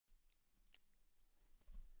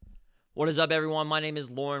What is up, everyone? My name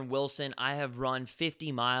is Lorin Wilson. I have run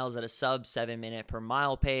 50 miles at a sub 7-minute per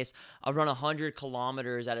mile pace. I've run 100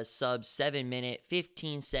 kilometers at a sub 7-minute,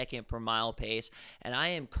 15-second per mile pace. And I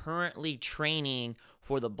am currently training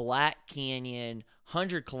for the Black Canyon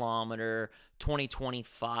 100 kilometer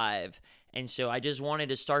 2025. And so I just wanted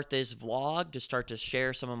to start this vlog to start to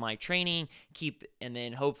share some of my training, and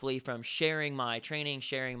then hopefully from sharing my training,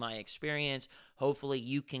 sharing my experience, hopefully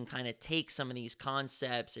you can kind of take some of these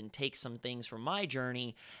concepts and take some things from my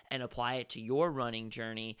journey and apply it to your running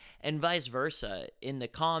journey, and vice versa. In the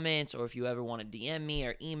comments, or if you ever want to DM me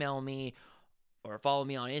or email me or follow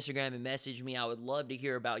me on Instagram and message me, I would love to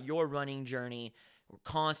hear about your running journey. We're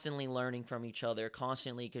constantly learning from each other,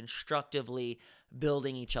 constantly constructively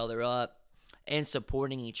building each other up and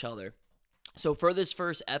supporting each other. So for this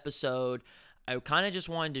first episode, I kind of just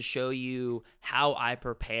wanted to show you how I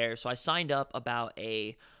prepare. So I signed up about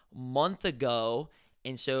a month ago,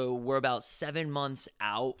 and so we're about 7 months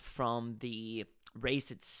out from the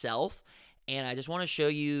race itself. And I just want to show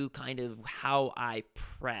you kind of how I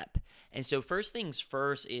prep. And so first things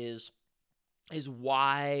first is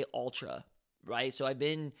why ultra, right? So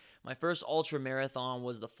my first ultra marathon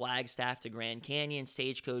was the Flagstaff to Grand Canyon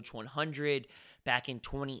Stagecoach 100 back in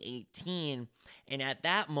 2018. And at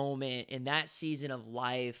that moment, in that season of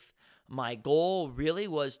life, my goal really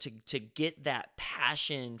was to get that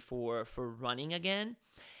passion for running again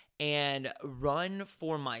and run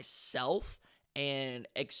for myself and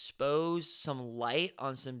expose some light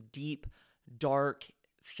on some deep, dark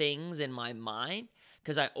things in my mind,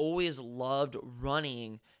 because I always loved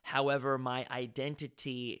running. However, my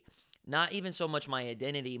identity, not even so much my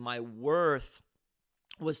identity, my worth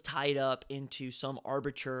was tied up into some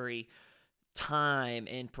arbitrary time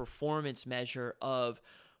and performance measure of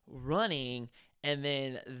running. And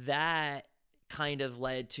then that kind of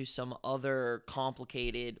led to some other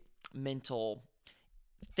complicated mental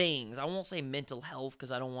things. I won't say mental health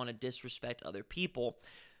because I don't want to disrespect other people,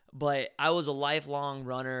 but I was a lifelong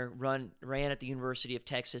runner, ran at the University of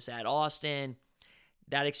Texas at Austin.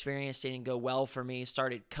 That experience didn't go well for me.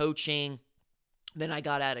 Started coaching. Then I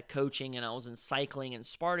got out of coaching and I was in cycling and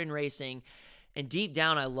Spartan racing. And deep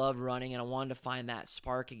down, I loved running and I wanted to find that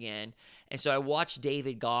spark again. And so I watched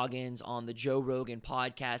David Goggins on the Joe Rogan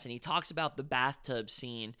podcast, and he talks about the bathtub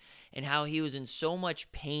scene and how he was in so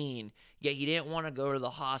much pain, yet he didn't want to go to the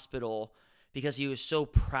hospital because he was so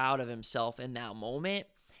proud of himself in that moment.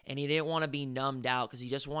 And he didn't want to be numbed out because he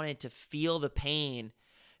just wanted to feel the pain,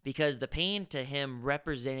 because the pain to him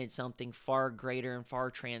represented something far greater and far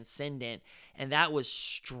transcendent. And that was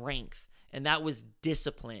strength. And that was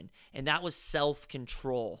discipline. And that was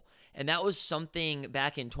self-control. And that was something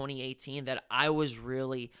back in 2018 that I was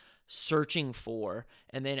really searching for.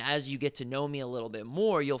 And then as you get to know me a little bit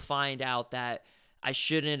more, you'll find out that I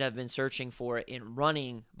shouldn't have been searching for it in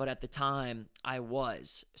running, but at the time I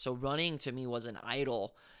was. So running to me was an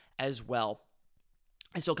idol as well.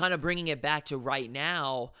 And so kind of bringing it back to right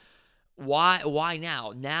now, why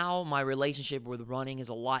now? Now my relationship with running is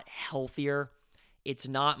a lot healthier. It's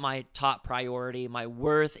not my top priority. My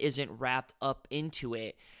worth isn't wrapped up into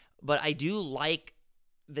it, but I do like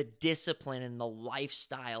the discipline and the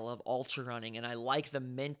lifestyle of ultra running, and I like the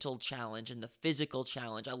mental challenge and the physical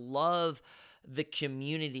challenge. I love the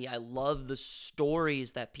community. I love the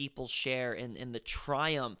stories that people share, and the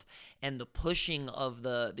triumph and the pushing of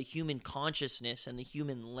the human consciousness and the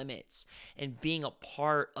human limits, and being a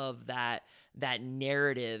part of that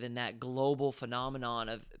narrative and that global phenomenon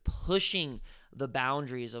of pushing the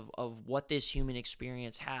boundaries of what this human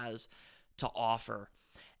experience has to offer.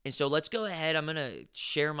 And so let's go ahead. I'm going to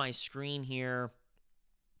share my screen here.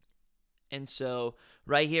 And so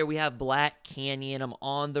right here we have Black Canyon. I'm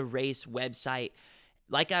on the race website.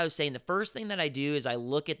 Like I was saying, the first thing that I do is I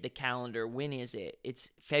look at the calendar. When is it? It's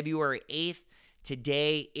February 8th.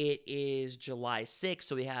 Today it is July 6th.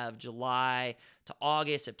 So we have July to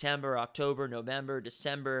August, September, October, November,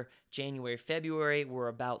 December, January, February. We're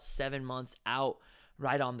about 7 months out,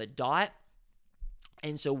 right on the dot.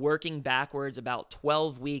 And so working backwards about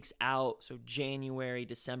 12 weeks out, so January,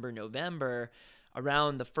 December, November,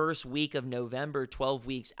 around the first week of November, 12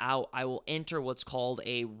 weeks out, I will enter what's called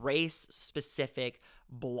a race-specific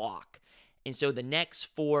block. And so the next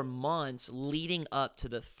 4 months leading up to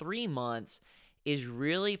the 3 months is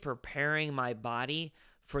really preparing my body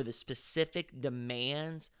for the specific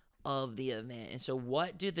demands of the event. And so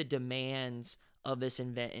what do the demands of this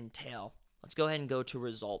event entail? Let's go ahead and go to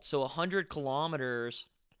results. So 100 kilometers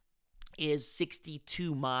is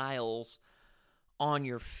 62 miles on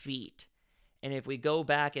your feet. And if we go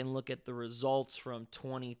back and look at the results from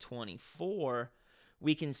 2024,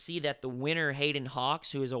 we can see that the winner, Hayden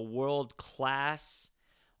Hawks, who is a world-class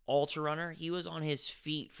ultra runner, he was on his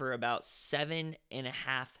feet for about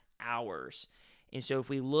 7.5 hours. And so if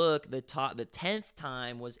we look, the 10th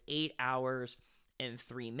time was 8 hours and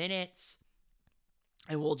 3 minutes.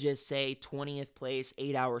 And we'll just say 20th place,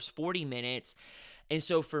 8 hours, 40 minutes. And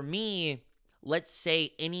so for me, let's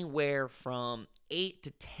say anywhere from 8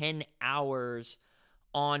 to 10 hours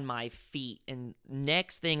on my feet. And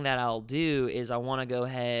next thing that I'll do is I want to go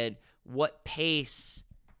ahead, what pace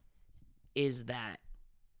is that?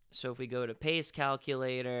 So if we go to pace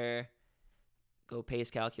calculator, go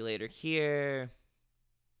pace calculator here,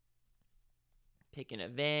 pick an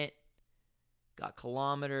event, got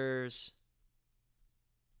kilometers.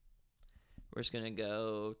 We're just going to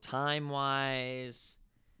go time-wise.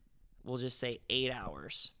 We'll just say 8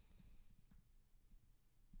 hours.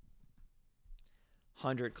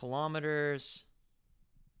 100 kilometers.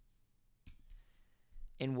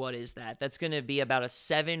 And what is that? That's going to be about a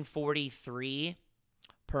 7:43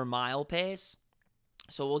 per mile pace.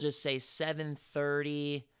 So we'll just say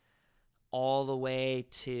 7:30 all the way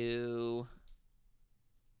to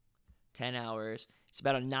 10 hours. It's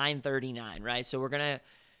about a 9:39, right? So we're going to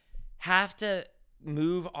have to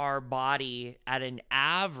move our body at an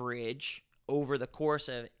average over the course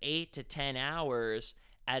of 8 to 10 hours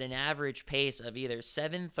at an average pace of either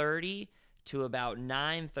 7:30 to about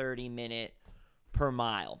 9:30 minute per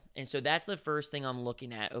mile. And so that's the first thing I'm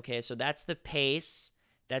looking at. Okay, so that's the pace.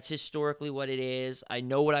 That's historically what it is. I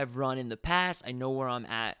know what I've run in the past. I know where I'm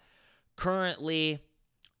at currently.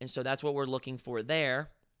 And so that's what we're looking for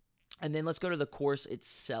there. And then let's go to the course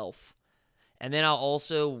itself. And then I'll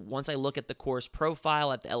also, once I look at the course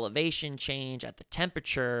profile, at the elevation change, at the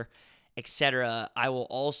temperature, etc., I will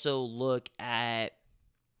also look at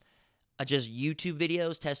just YouTube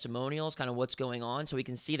videos, testimonials, kind of what's going on. So we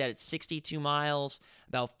can see that it's 62 miles,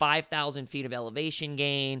 about 5,000 feet of elevation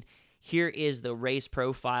gain. Here is the race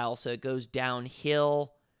profile. So it goes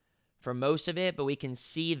downhill for most of it, but we can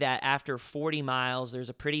see that after 40 miles, there's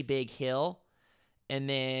a pretty big hill. And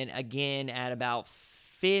then again, at about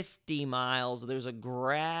 50 miles, there's a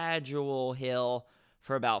gradual hill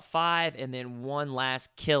for about 5, and then one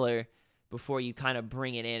last killer before you kind of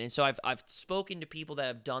bring it in. And so I've spoken to people that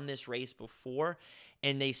have done this race before,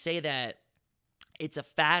 and they say that it's a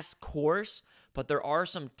fast course, but there are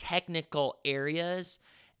some technical areas,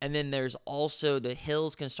 and then there's also the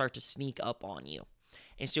hills can start to sneak up on you.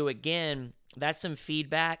 And so again, that's some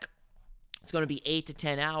feedback. It's going to be 8 to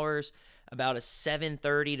 10 hours, about a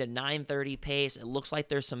 7:30 to 9:30 pace. It looks like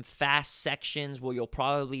there's some fast sections where you'll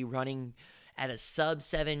probably be running at a sub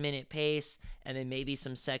 7 minute pace, and then maybe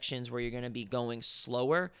some sections where you're going to be going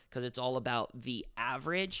slower because it's all about the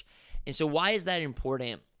average. And so why is that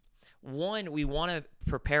important? One, we want to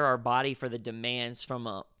prepare our body for the demands from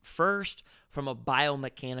a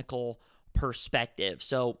biomechanical perspective.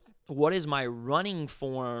 So what does my running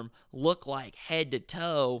form look like head to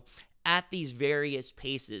toe at these various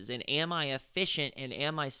paces? And am I efficient, and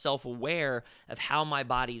am I self-aware of how my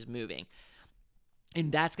body's moving?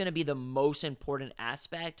 And that's going to be the most important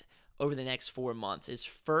aspect over the next 4 months. Is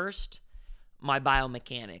first, my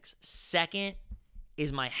biomechanics. Second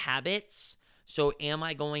is my habits. So am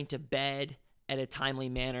I going to bed at a timely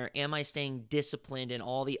manner? Am I staying disciplined in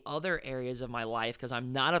all the other areas of my life? Because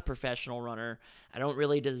I'm not a professional runner. I don't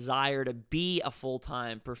really desire to be a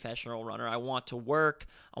full-time professional runner. I want to work.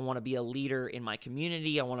 I want to be a leader in my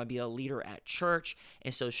community. I want to be a leader at church.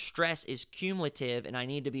 And so stress is cumulative, and I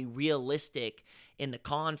need to be realistic in the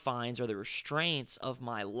confines or the restraints of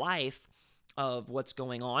my life of what's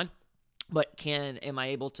going on. But am I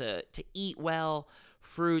able to eat well,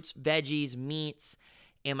 fruits, veggies, meats?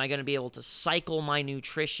 Am I going to be able to cycle my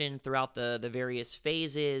nutrition throughout the various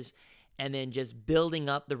phases, and then just building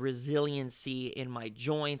up the resiliency in my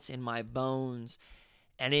joints, in my bones,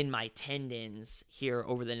 and in my tendons here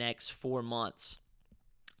over the next 4 months?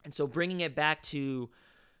 And so bringing it back to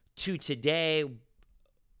today,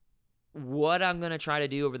 what I'm going to try to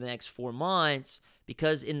do over the next 4 months,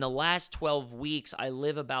 because in the last 12 weeks, I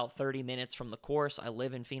live about 30 minutes from the course. I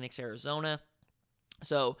live in Phoenix, Arizona.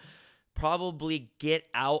 So probably get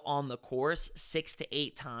out on the course 6 to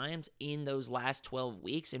 8 times in those last 12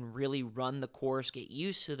 weeks and really run the course, get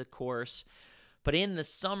used to the course. But in the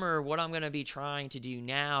summer, what I'm going to be trying to do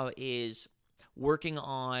now is working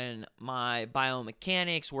on my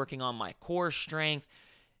biomechanics, working on my core strength,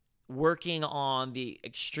 working on the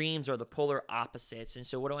extremes or the polar opposites. And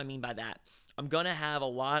so what do I mean by that? I'm going to have a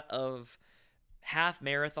lot of half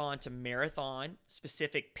marathon to marathon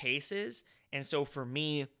specific paces. And so for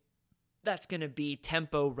me, that's going to be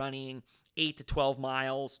tempo running 8 to 12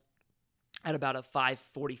 miles at about a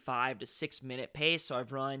 5:45 to 6 minute pace. So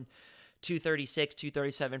I've run 2:36,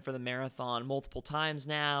 2:37 for the marathon multiple times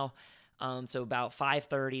now. So about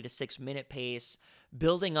 5:30 to 6 minute pace,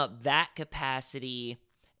 building up that capacity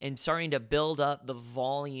and starting to build up the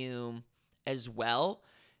volume as well.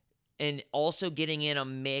 And also getting in a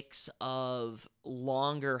mix of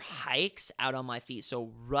longer hikes out on my feet.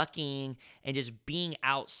 So rucking and just being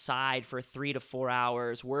outside for 3 to 4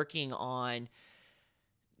 hours, working on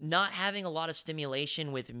not having a lot of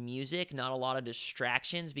stimulation with music, not a lot of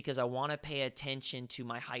distractions, because I want to pay attention to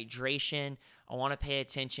my hydration. I want to pay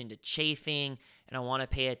attention to chafing, and I want to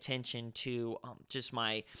pay attention to just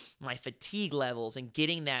my fatigue levels and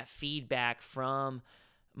getting that feedback from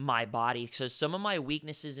my body. So some of my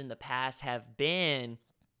weaknesses in the past have been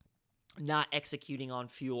not executing on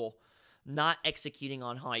fuel, not executing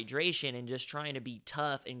on hydration, and just trying to be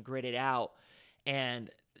tough and grit it out. And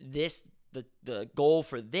the goal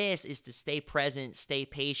for this is to stay present, stay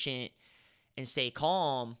patient, and stay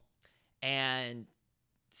calm. And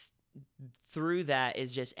through that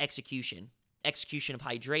is just execution of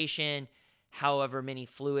hydration, however many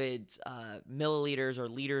fluids, milliliters or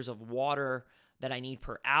liters of water that I need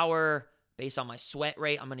per hour based on my sweat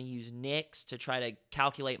rate. I'm going to use NICS to try to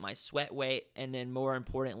calculate my sweat weight. And then more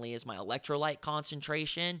importantly is my electrolyte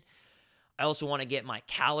concentration. I also want to get my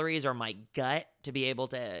calories or my gut to be able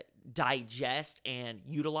to digest and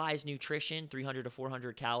utilize nutrition, 300 to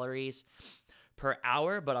 400 calories per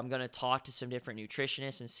hour. But I'm going to talk to some different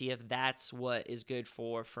nutritionists and see if that's what is good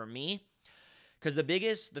for me. Because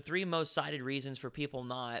the three most cited reasons for people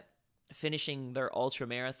not finishing their ultra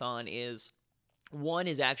marathon is, one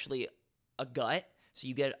is actually a gut. So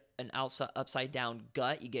you get an upside down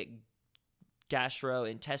gut. You get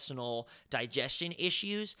gastrointestinal digestion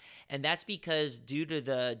issues. And that's because due to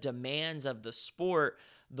the demands of the sport,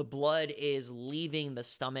 the blood is leaving the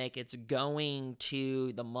stomach. It's going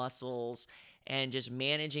to the muscles, and just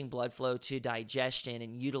managing blood flow to digestion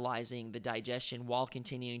and utilizing the digestion while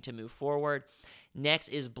continuing to move forward. Next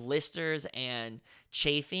is blisters and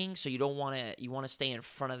chafing. So you want to stay in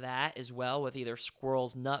front of that as well with either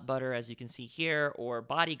squirrel's nut butter, as you can see here, or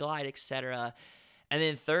Body Glide, etc. And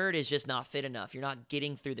then third is just not fit enough. You're not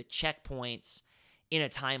getting through the checkpoints in a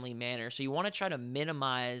timely manner. So you want to try to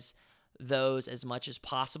minimize those as much as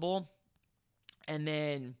possible. And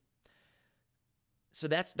then, so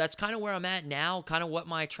that's kind of where I'm at now. Kind of what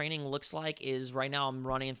my training looks like is right now I'm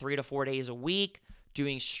running 3 to 4 days a week,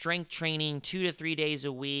 doing strength training 2 to 3 days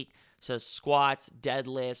a week. So squats,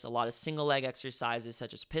 deadlifts, a lot of single leg exercises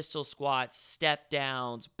such as pistol squats, step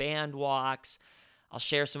downs, band walks. I'll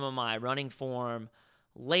share some of my running form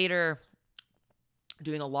later.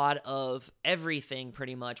 Doing a lot of everything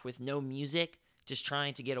pretty much with no music, just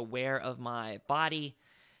trying to get aware of my body.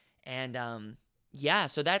 And yeah,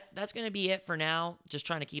 so that's going to be it for now. Just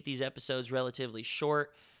trying to keep these episodes relatively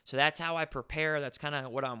short. So that's how I prepare. That's kind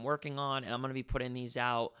of what I'm working on. And I'm going to be putting these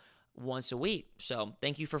out once a week. So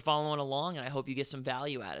thank you for following along, and I hope you get some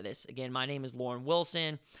value out of this. Again, my name is Lorin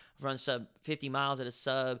Wilson. I've run sub 50 miles at a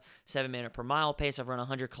sub 7 minute per mile pace. I've run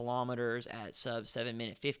 100 kilometers at sub 7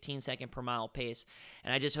 minute 15 second per mile pace.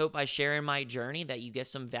 And I just hope by sharing my journey that you get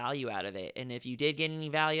some value out of it. And if you did get any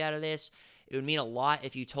value out of this, it would mean a lot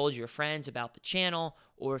if you told your friends about the channel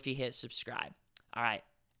or if you hit subscribe. All right,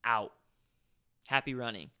 out. Happy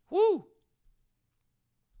running. Woo!